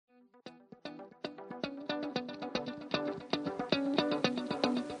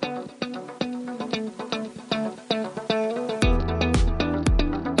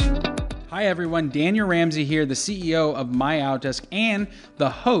Hi everyone, Daniel Ramsey here, the CEO of My Outdesk and the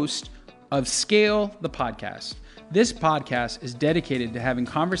host of Scale the Podcast. This podcast is dedicated to having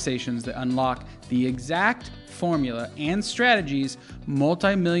conversations that unlock the exact formula and strategies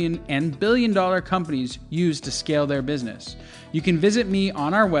multi-million and billion-dollar companies use to scale their business. You can visit me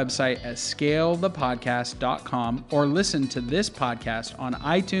on our website at scalethepodcast.com or listen to this podcast on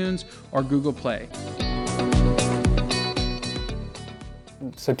iTunes or Google Play.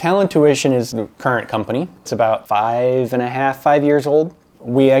 So Talent Tuition is the current company. It's about 5 years old.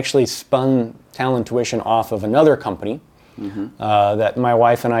 We actually spun Talent Tuition off of another company that my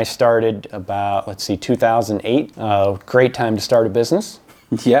wife and I started about, 2008. Great time to start a business.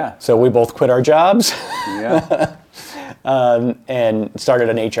 Yeah. So we both quit our jobs. Yeah. And started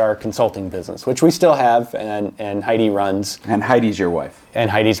an HR consulting business, which we still have, and Heidi runs. And Heidi's your wife. And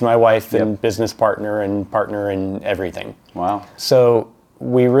Heidi's my wife and business partner in everything. Wow. So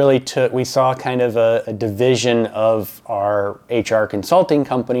we saw kind of a division of our HR consulting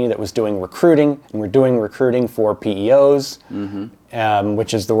company that was doing recruiting, and we're doing recruiting for PEOs,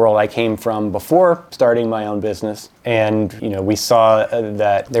 which is the world I came from before starting my own business. And we saw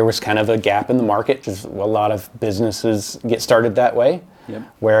that there was kind of a gap in the market, because a lot of businesses get started that way. Yep.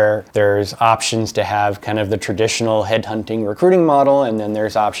 Where there's options to have kind of the traditional headhunting recruiting model, and then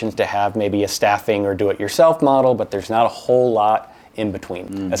there's options to have maybe a staffing or do-it-yourself model, but there's not a whole lot in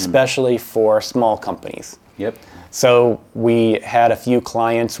between, especially for small companies. Yep. So we had a few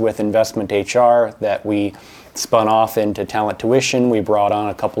clients with investment HR that we spun off into Talent Tuition. We brought on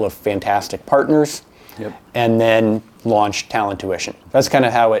a couple of fantastic partners, and then launched Talent Tuition. That's kind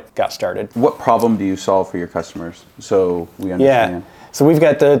of how it got started. What problem do you solve for your customers, so we understand? Yeah. So we've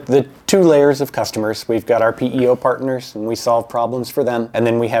got the two layers of customers. We've got our PEO partners, and we solve problems for them. And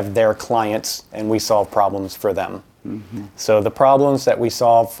then we have their clients, and we solve problems for them. So the problems that we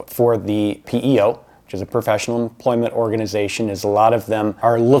solve for the PEO, which is a professional employment organization, is a lot of them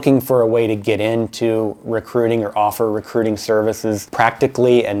are looking for a way to get into recruiting or offer recruiting services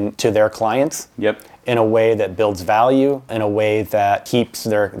practically and to their clients. In a way that builds value, in a way that keeps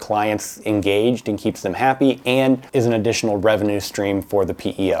their clients engaged and keeps them happy, and is an additional revenue stream for the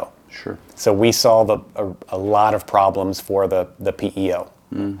PEO. Sure. So we solve a lot of problems for the PEO.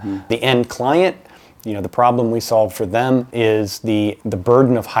 The end client, the problem we solve for them is the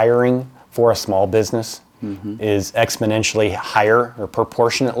burden of hiring for a small business is exponentially higher or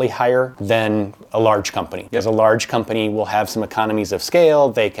proportionately higher than a large company. Because a large company will have some economies of scale,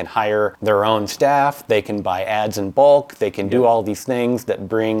 they can hire their own staff, they can buy ads in bulk, they can do all these things that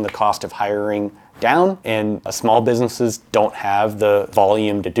bring the cost of hiring down, and small businesses don't have the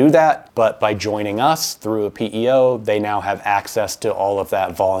volume to do that, but by joining us through a PEO, they now have access to all of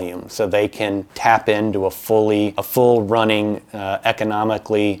that volume, so they can tap into a full running,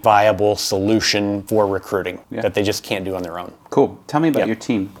 economically viable solution for recruiting that they just can't do on their own. Cool. Tell me about your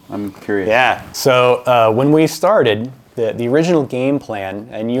team. I'm curious. Yeah. So when we started, the original game plan,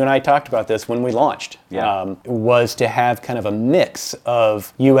 and you and I talked about this when we launched, was to have kind of a mix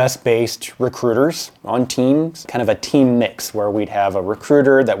of US-based recruiters on teams, kind of a team mix where we'd have a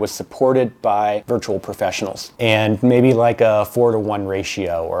recruiter that was supported by virtual professionals, and maybe like a 4-to-1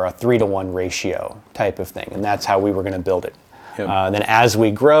 ratio or a 3-to-1 ratio type of thing, and that's how we were going to build it. Then as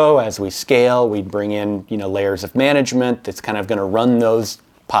we grow, as we scale, we'd bring in layers of management that's kind of going to run those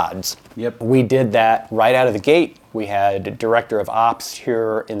pods. We did that right out of the gate. We had a director of ops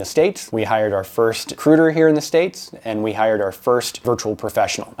here in the States. We hired our first recruiter here in the States, and we hired our first virtual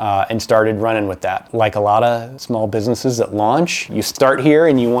professional and started running with that. Like a lot of small businesses that launch, you start here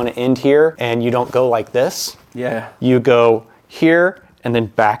and you want to end here, and you don't go like this. You go here and then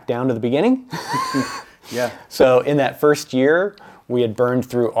back down to the beginning. So in that first year, we had burned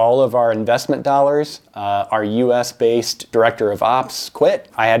through all of our investment dollars. Our US-based director of ops quit.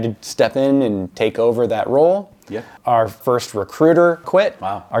 I had to step in and take over that role. Our first recruiter quit.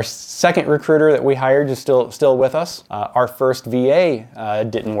 Our second recruiter that we hired is still with us. Our first VA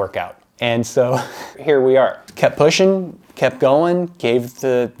didn't work out. And so here we are. Kept pushing, kept going, gave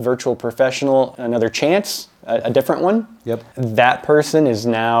the virtual professional another chance, a different one. That person is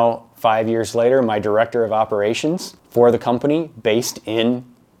now, 5 years later, my director of operations for the company based in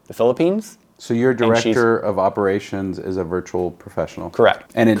the Philippines. So your director of operations is a virtual professional.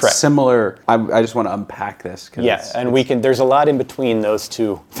 Correct. And it's similar. I just want to unpack this. There's a lot in between those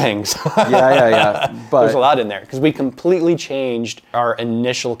two things. But there's a lot in there because we completely changed our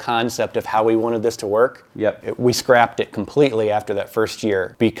initial concept of how we wanted this to work. We scrapped it completely after that first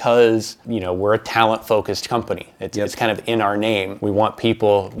year because, we're a talent-focused company. It's kind of in our name. We want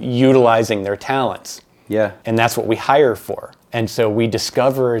people utilizing their talents. And that's what we hire for. And so we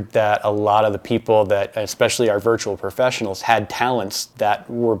discovered that a lot of the people that, especially our virtual professionals, had talents that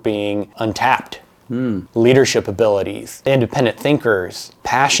were being untapped. Leadership abilities, independent thinkers,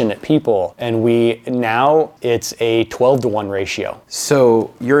 passionate people. And now it's a 12-to-1 ratio.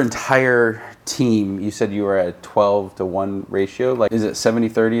 So your entire team, you said you were at 12-to-1 ratio. Like, is it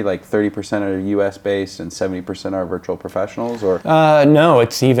 70-30, like 30% are US based and 70% are virtual professionals, or? No,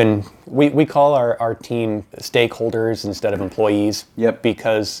 it's even, we call our team stakeholders instead of employees. Yep.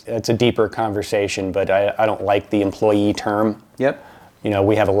 Because it's a deeper conversation, but I don't like the employee term. Yep.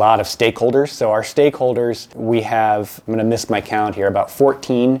 We have a lot of stakeholders. So our stakeholders, we have, I'm going to miss my count here, about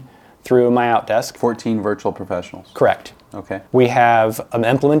 14 through my Outdesk. 14 virtual professionals. Correct. Okay. We have an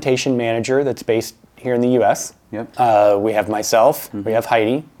implementation manager that's based here in the U.S. Yep. We have myself, we have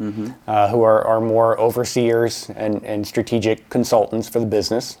Heidi, who are more overseers and strategic consultants for the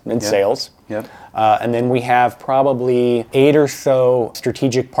business and sales. Yep. And then we have probably 8 or so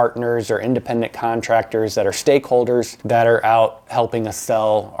strategic partners or independent contractors that are stakeholders that are out helping us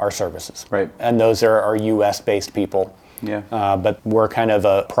sell our services. Right. And those are our US-based people. Yeah. But we're kind of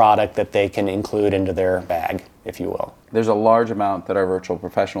a product that they can include into their bag, if you will. There's a large amount that are virtual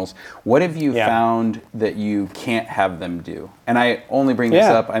professionals. What have you found that you can't have them do? And I only bring this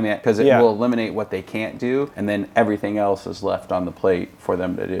up, because it will eliminate what they can't do, and then everything else is left on the plate for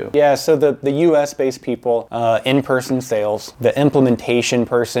them to do. Yeah, so the US-based people, in-person sales, the implementation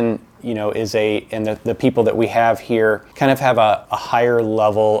person, is and the people that we have here kind of have a higher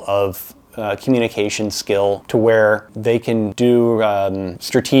level of communication skill to where they can do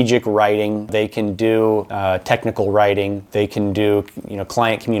strategic writing, they can do technical writing, they can do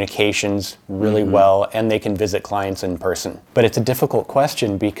client communications really well, and they can visit clients in person. But it's a difficult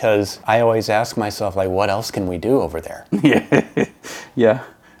question because I always ask myself, like, what else can we do over there? Yeah.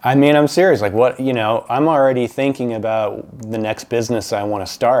 I mean, I'm serious. Like, I'm already thinking about the next business I want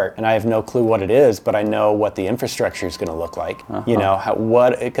to start, and I have no clue what it is, but I know what the infrastructure is going to look like.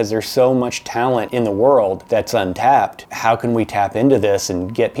 Because there's so much talent in the world that's untapped. How can we tap into this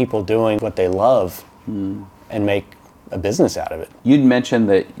and get people doing what they love and make a business out of it? You'd mentioned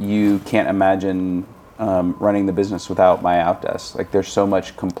that you can't imagine running the business without my Outdesk. Like, there's so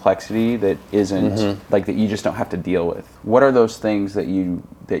much complexity that isn't like that you just don't have to deal with. What are those things that you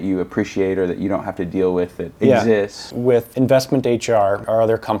appreciate or that you don't have to deal with that exists? With Investment HR, our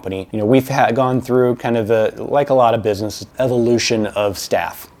other company, we've gone through kind of like a lot of business, evolution of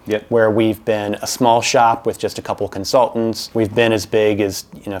staff. Yep. Where we've been a small shop with just a couple consultants. We've been as big as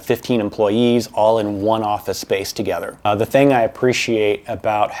 15 employees, all in one office space together. The thing I appreciate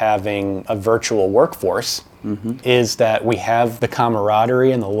about having a virtual workforce is that we have the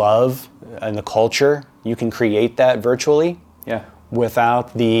camaraderie and the love and the culture. You can create that virtually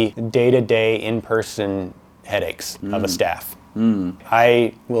without the day-to-day in-person headaches of a staff.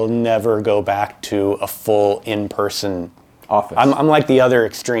 I will never go back to a full in-person office. I'm like the other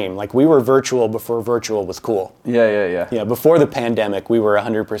extreme. Like, we were virtual before virtual was cool. Yeah. Before the pandemic, we were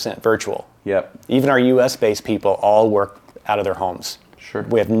 100% virtual. Yep. Even our US-based people all work out of their homes. Sure.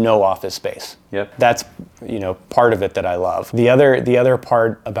 We have no office space. Yep. That's, part of it that I love. The other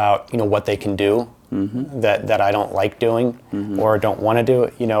part about, what they can do that I don't like doing or don't want to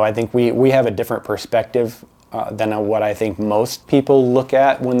do, I think we have a different perspective than what I think most people look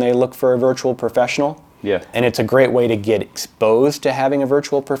at when they look for a virtual professional. Yeah. And it's a great way to get exposed to having a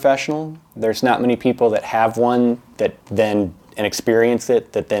virtual professional. There's not many people that have one and experience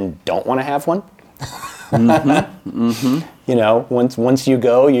it that then don't want to have one. Once you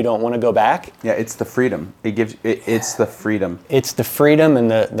go, you don't want to go back. Yeah, it's the freedom. It's the freedom. It's the freedom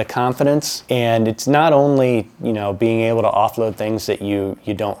and the confidence, and it's not only, being able to offload things that you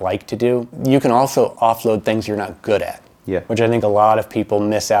don't like to do. You can also offload things you're not good at. Yeah. Which I think a lot of people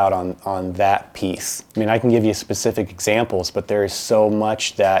miss out on that piece. I mean, I can give you specific examples, but there is so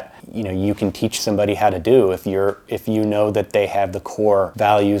much that you can teach somebody how to do if you know that they have the core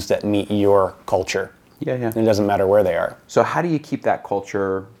values that meet your culture. Yeah. And it doesn't matter where they are. So how do you keep that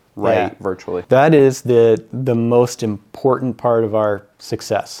culture right virtually? That is the most important part of our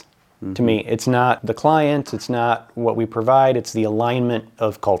success. To me, it's not the clients, it's not what we provide, it's the alignment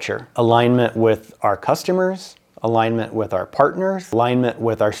of culture. Alignment with our customers, alignment with our partners, alignment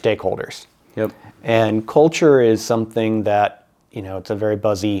with our stakeholders. Yep. And culture is something that, it's a very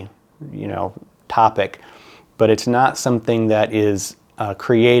buzzy, topic, but it's not something that is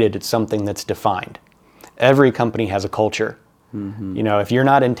created, it's something that's defined. Every company has a culture. If you're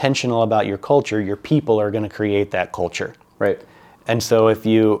not intentional about your culture, your people are going to create that culture. Right. And so if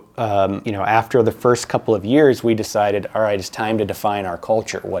you, after the first couple of years, we decided, all right, it's time to define our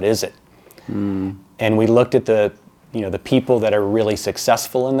culture. What is it? And we looked at the the people that are really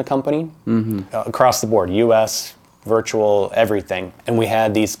successful in the company, across the board, US, virtual, everything. And we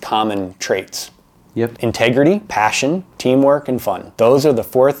had these common traits. Yep. Integrity, passion, teamwork, and fun. Those are the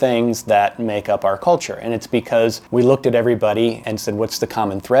 4 things that make up our culture. And it's because we looked at everybody and said, what's the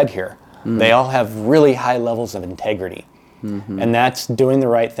common thread here? They all have really high levels of integrity. And that's doing the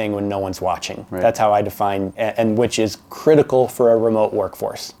right thing when no one's watching. Right. That's how I define, and which is critical for a remote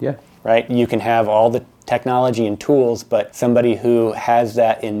workforce. Yeah. Right? You can have all the technology and tools, but somebody who has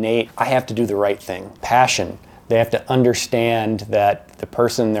that innate, I have to do the right thing. Passion. They have to understand that the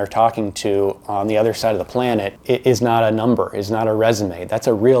person they're talking to on the other side of the planet is not a number, is not a resume. That's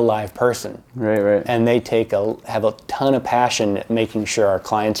a real live person. Right. And they have a ton of passion at making sure our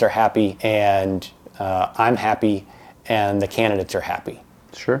clients are happy, and I'm happy, and the candidates are happy.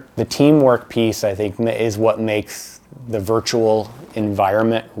 Sure. The teamwork piece, I think, is what makes the virtual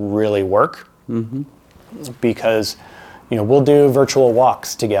environment really work. Because we'll do virtual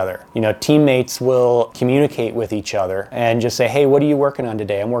walks together. Teammates will communicate with each other and just say, hey, what are you working on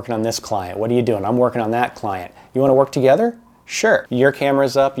today? I'm working on this client. What are you doing? I'm working on that client. You want to work together? Sure. Your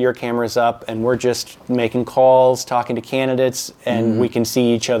camera's up, and we're just making calls, talking to candidates, and we can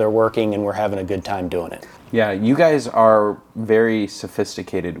see each other working, and we're having a good time doing it. Yeah, you guys are very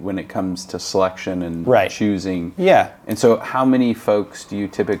sophisticated when it comes to selection and choosing. Yeah. And so how many folks do you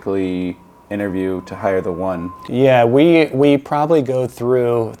typically interview to hire the one? Yeah, we probably go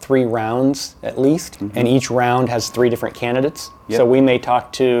through 3 rounds at least, and each round has 3 different candidates. Yep. So we may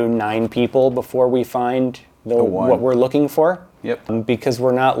talk to 9 people before we find what we're looking for. Yep. Because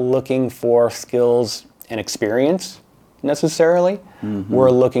we're not looking for skills and experience necessarily.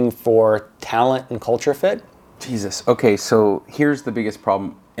 We're looking for talent and culture fit. Jesus. Okay, so here's the biggest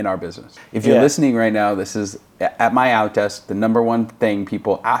problem in our business. If you're listening right now, this is at my outdesk, the number one thing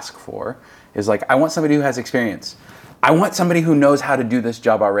people ask for is like, I want somebody who has experience. I want somebody who knows how to do this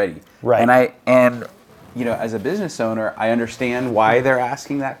job already. Right. And as a business owner, I understand why they're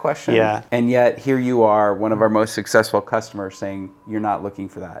asking that question. Yeah. And yet here you are, one of our most successful customers, saying you're not looking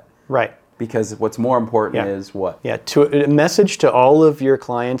for that. Right. Because what's more important is what? Yeah, a message to all of your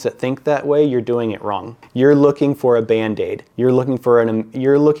clients that think that way, you're doing it wrong. You're looking for a Band-Aid. You're looking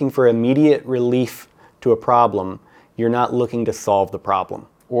for immediate relief to a problem. You're not looking to solve the problem.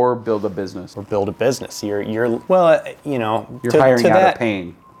 Or build a business. You're hiring out of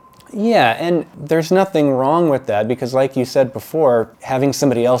pain. Yeah, and there's nothing wrong with that, because like you said before, having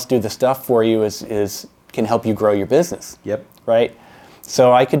somebody else do the stuff for you can help you grow your business. Yep. Right?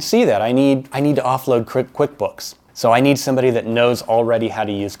 So I could see that. I need to offload QuickBooks. So I need somebody that knows already how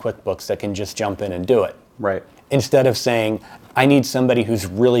to use QuickBooks that can just jump in and do it. Right. Instead of saying, I need somebody who's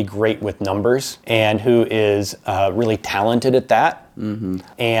really great with numbers and who is really talented at that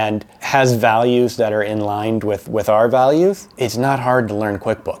and has values that are in line with our values. It's not hard to learn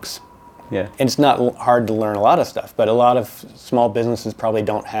QuickBooks. Yeah. And it's not hard to learn a lot of stuff, but a lot of small businesses probably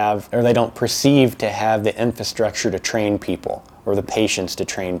don't have, or they don't perceive to have the infrastructure to train people or the patience to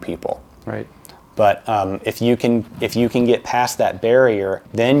train people. Right. But if you can get past that barrier,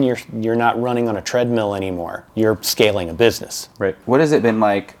 then you're not running on a treadmill anymore. You're scaling a business. Right. What has it been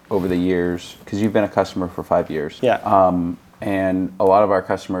like over the years? Because you've been a customer for 5 years. Yeah. And a lot of our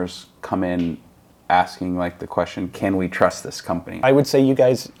customers come in asking like the question, can we trust this company? I would say you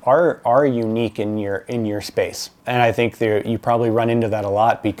guys are unique in your space. And I think you probably run into that a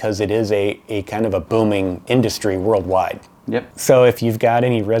lot because it is a kind of a booming industry worldwide. Yep. So if you've got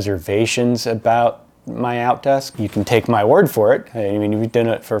any reservations about my Outdesk, you can take my word for it. I mean, we've done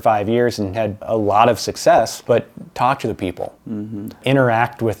it for 5 years and had a lot of success, but talk to the people.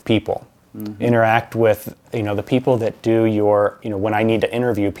 Interact with people. Interact with, the people that do when I need to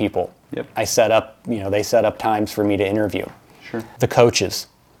interview people. Yep. I set up, they set up times for me to interview. Sure. The coaches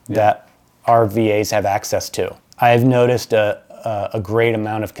that our VAs have access to. I've noticed a great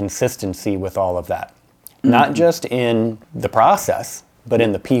amount of consistency with all of that. Not just in the process, but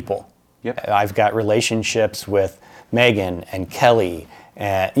in the people. Yep. I've got relationships with Megan and Kelly,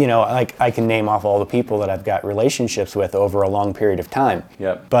 and I can name off all the people that I've got relationships with over a long period of time.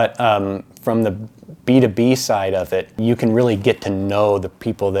 Yep. But from the B2B side of it, you can really get to know the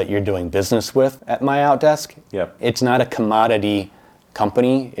people that you're doing business with at My Outdesk. Yep. It's not a commodity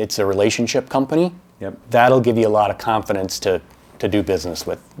company, it's a relationship company. Yep. That'll give you a lot of confidence to do business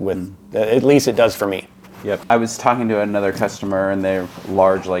with at least it does for me. Yep. I was talking to another customer, and they're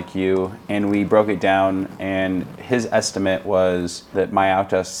large like you, and we broke it down, and his estimate was that My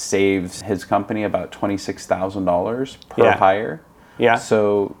Outdesk saves his company about $26,000 per hire. Yeah.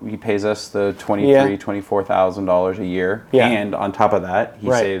 So he pays us the $24,000 a year. Yeah. And on top of that, he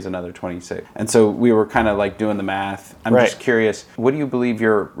Right. saves another 26. And so we were kind of like doing the math. I'm Right. just curious, what do you believe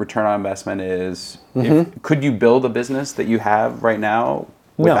your return on investment is? Mm-hmm. Could you build a business that you have right now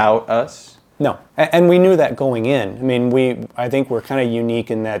without us? No, and we knew that going in. I mean, I think we're kind of unique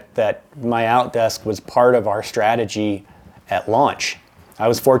in that My Outdesk was part of our strategy at launch. I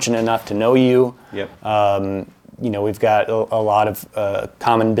was fortunate enough to know you. Yep. We've got a lot of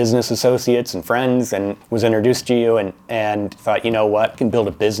common business associates and friends, and was introduced to you, and thought, you know what, I can build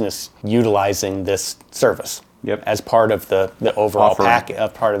a business utilizing this service. Yep. As part of the overall package,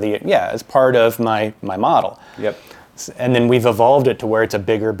 as part of my model. Yep. And then we've evolved it to where it's a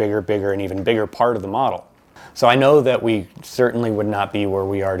bigger, and even bigger part of the model. So I know that we certainly would not be where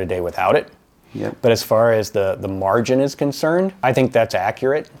we are today without it. Yep. But as far as the margin is concerned, I think that's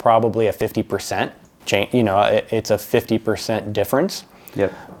accurate. Probably a 50% change. It's a 50% difference.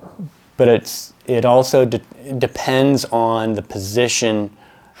 Yep. But it also depends on the position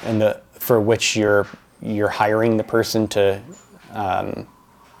and for which you're hiring the person to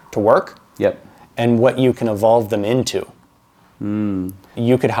work. Yep. And what you can evolve them into.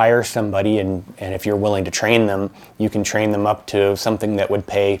 You could hire somebody, and if you're willing to train them, you can train them up to something that would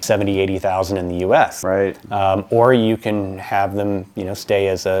pay $70,000, $80,000 in the U.S. Right. Or you can have them, stay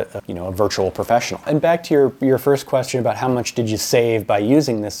as a virtual professional. And back to your first question about how much did you save by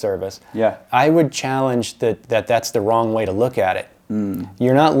using this service? Yeah. I would challenge that's the wrong way to look at it.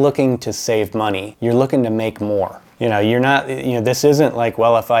 You're not looking to save money. You're looking to make more. You're not, this isn't like,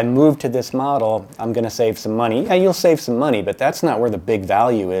 well, if I move to this model, I'm going to save some money. Yeah, you'll save some money, but that's not where the big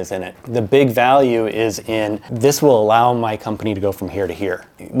value is in it. The big value is in, this will allow my company to go from here to here.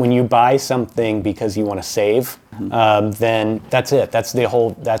 When you buy something because you want to save, then that's it. That's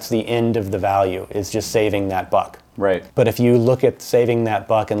the end of the value, is just saving that buck. Right. But if you look at saving that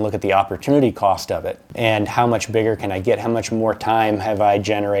buck and look at the opportunity cost of it, and how much bigger can I get, how much more time have I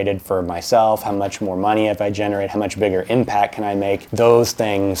generated for myself, how much more money have I generated, how much bigger impact can I make, those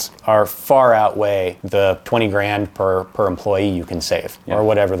things are far outweigh the 20 grand per employee you can save, or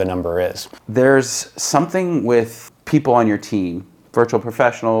whatever the number is. There's something with people on your team, virtual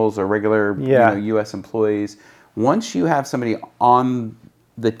professionals or regular U.S. employees. Once you have somebody on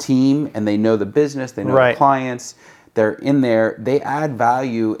the team and they know the business, they know the clients, they're in there, they add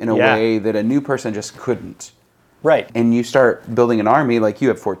value in a way that a new person just couldn't. Right. And you start building an army, like you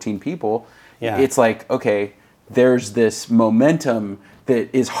have 14 people, it's like, okay, there's this momentum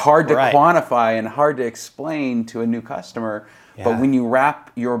that is hard to quantify and hard to explain to a new customer. But when you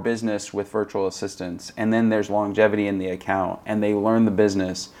wrap your business with virtual assistants, and then there's longevity in the account, and they learn the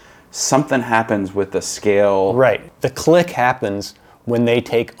business, something happens with the scale. Right. The click happens when they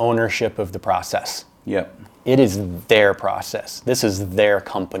take ownership of the process. Yep. It is their process. This is their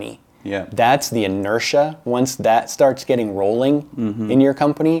company. Yeah. That's the inertia. Once that starts getting rolling in your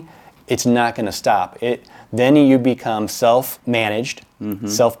company, it's not going to stop. Then you become self-managed,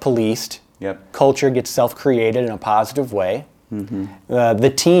 self-policed. Yep. Culture gets self-created in a positive way.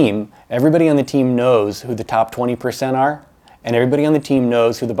 The team, everybody on the team knows who the top 20% are, and everybody on the team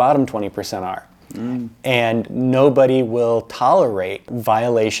knows who the bottom 20% are. And nobody will tolerate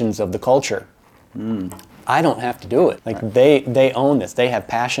violations of the culture. I don't have to do it. They own this. They have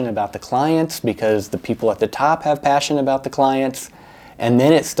passion about the clients because the people at the top have passion about the clients, and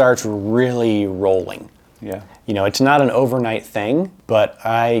then it starts really rolling. Yeah. It's not an overnight thing, but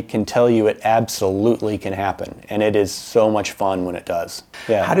I can tell you it absolutely can happen, and it is so much fun when it does.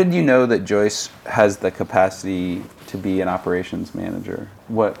 Yeah. How did you know that Joyce has the capacity to be an operations manager?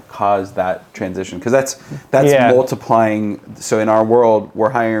 What caused that transition? Because that's multiplying. So in our world, we're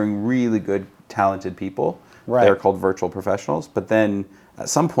hiring really good, talented people. Right. They're called virtual professionals. But then at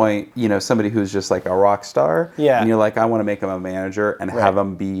some point, somebody who's just like a rock star, and you're like, I want to make them a manager and have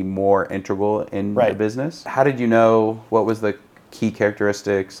them be more integral in the business. How did you know? What was the key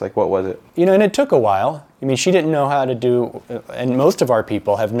characteristics? Like, what was it? And it took a while. I mean, she didn't know how to do, and most of our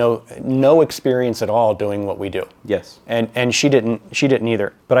people have no experience at all doing what we do. Yes. And she didn't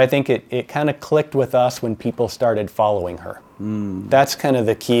either. But I think it kind of clicked with us when people started following her. That's kind of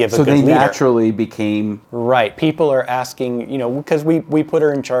the key of a good leader. So they naturally became... Right. People are asking, because we put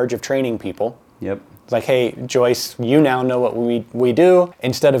her in charge of training people. Yep. It's like, hey, Joyce, you now know what we do.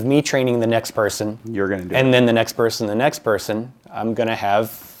 Instead of me training the next person, you're going to do it. And then the next person, I'm going to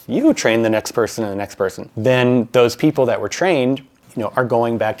have you train the next person and the next person. Then those people that were trained are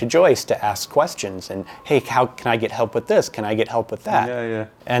going back to Joyce to ask questions and, hey, how can I get help with this? Can I get help with that? Yeah.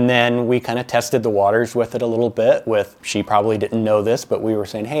 And then we kind of tested the waters with it a little bit she probably didn't know this, but we were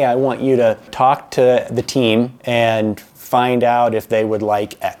saying, hey, I want you to talk to the team and find out if they would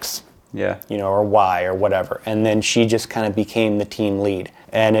like X. Yeah. Or Y or whatever. And then she just kind of became the team lead.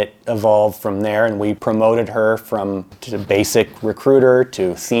 And it evolved from there, and we promoted her to basic recruiter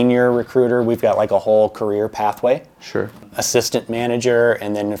to senior recruiter. We've got like a whole career pathway. Sure. Assistant manager,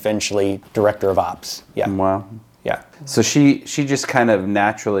 and then eventually director of ops. Yeah. Wow. Yeah. So she just kind of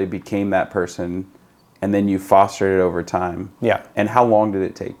naturally became that person, and then you fostered it over time. Yeah. And how long did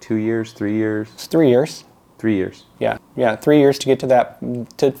it take? 2 years, 3 years? It's 3 years. 3 years. Yeah, 3 years to get to that,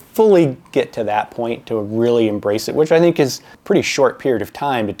 to fully get to that point, to really embrace it, which I think is a pretty short period of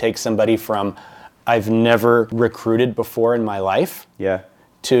time to take somebody from, I've never recruited before in my life,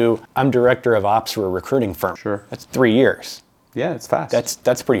 to I'm director of ops for a recruiting firm. Sure. That's 3 years. Yeah, it's fast.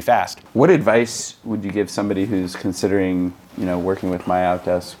 That's pretty fast. What advice would you give somebody who's considering, working with My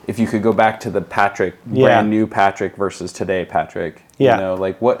Outdesk? If you could go back to the Patrick, brand new Patrick versus today Patrick,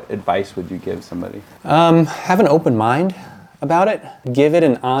 what advice would you give somebody? Have an open mind about it. Give it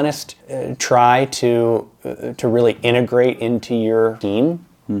an honest try to really integrate into your team.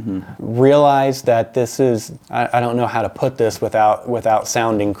 Mm-hmm. Realize that this is, I don't know how to put this without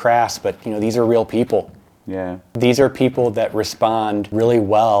sounding crass, but these are real people. Yeah. These are people that respond really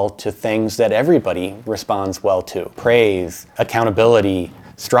well to things that everybody responds well to. Praise, accountability,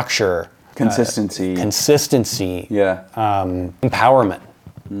 structure. Consistency. Yeah. Empowerment.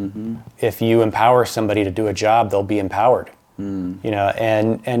 Mm-hmm. If you empower somebody to do a job, they'll be empowered.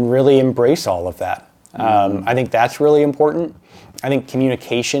 And really embrace all of that. I think that's really important. I think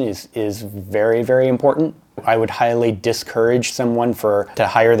communication is very, very important. I would highly discourage someone to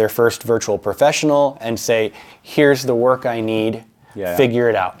hire their first virtual professional and say, here's the work I need, figure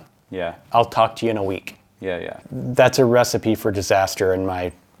it out. Yeah. I'll talk to you in a week. Yeah. That's a recipe for disaster in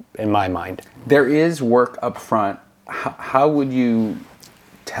my mind. There is work up front. How would you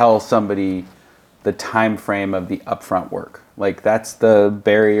tell somebody the time frame of the upfront work? Like, that's the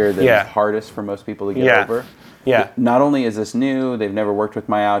barrier that is hardest for most people to get over. Yeah. Not only is this new, they've never worked with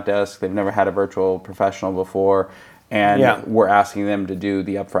My Outdesk, they've never had a virtual professional before, and we're asking them to do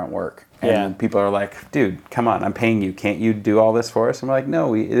the upfront work. And people are like, dude, come on, I'm paying you. Can't you do all this for us? And we're like,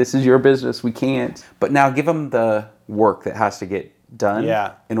 no, this is your business. We can't. But now give them the work that has to get done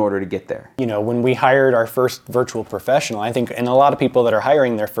in order to get there. When we hired our first virtual professional, I think, and a lot of people that are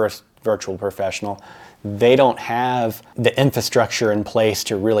hiring their first virtual professional, they don't have the infrastructure in place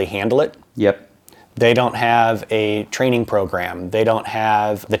to really handle it. Yep. They don't have a training program. They don't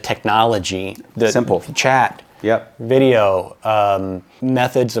have the technology, the simple chat, video,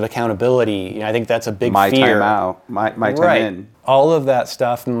 methods of accountability. I think that's a big fear. My time out, my time in. All of that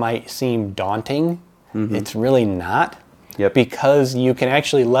stuff might seem daunting. Mm-hmm. It's really not. Because you can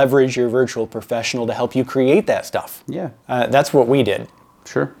actually leverage your virtual professional to help you create that stuff. That's what we did.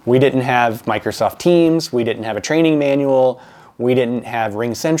 Sure. We didn't have Microsoft Teams. We didn't have a training manual. We didn't have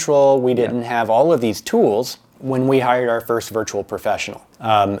Ring Central. We didn't have all of these tools when we hired our first virtual professional.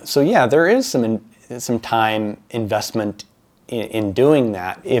 There is some time investment in doing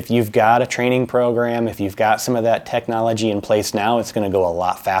that. If you've got a training program, if you've got some of that technology in place now, it's going to go a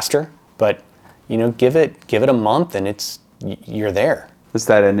lot faster. But give it a month, and you're there. It's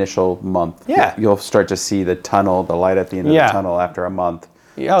that initial month. Yeah. You'll start to see the light at the end of the tunnel after a month.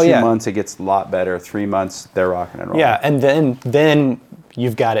 2 months, it gets a lot better. 3 months, they're rocking and rolling. Yeah, and then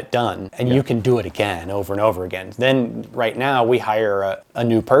you've got it done, and you can do it again, over and over again. Then right now, we hire a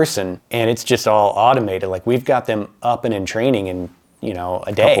new person, and it's just all automated. Like, we've got them up and in training in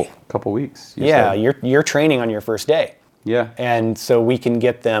a day. Couple weeks. You're training on your first day. Yeah. And so we can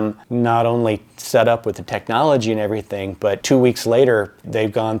get them not only set up with the technology and everything, but 2 weeks later,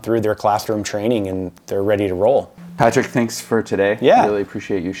 they've gone through their classroom training and they're ready to roll. Patrick, thanks for today. Yeah. I really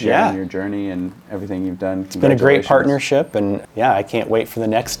appreciate you sharing your journey and everything you've done. It's been a great partnership, and I can't wait for the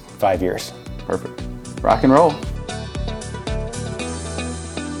next 5 years. Perfect. Rock and roll.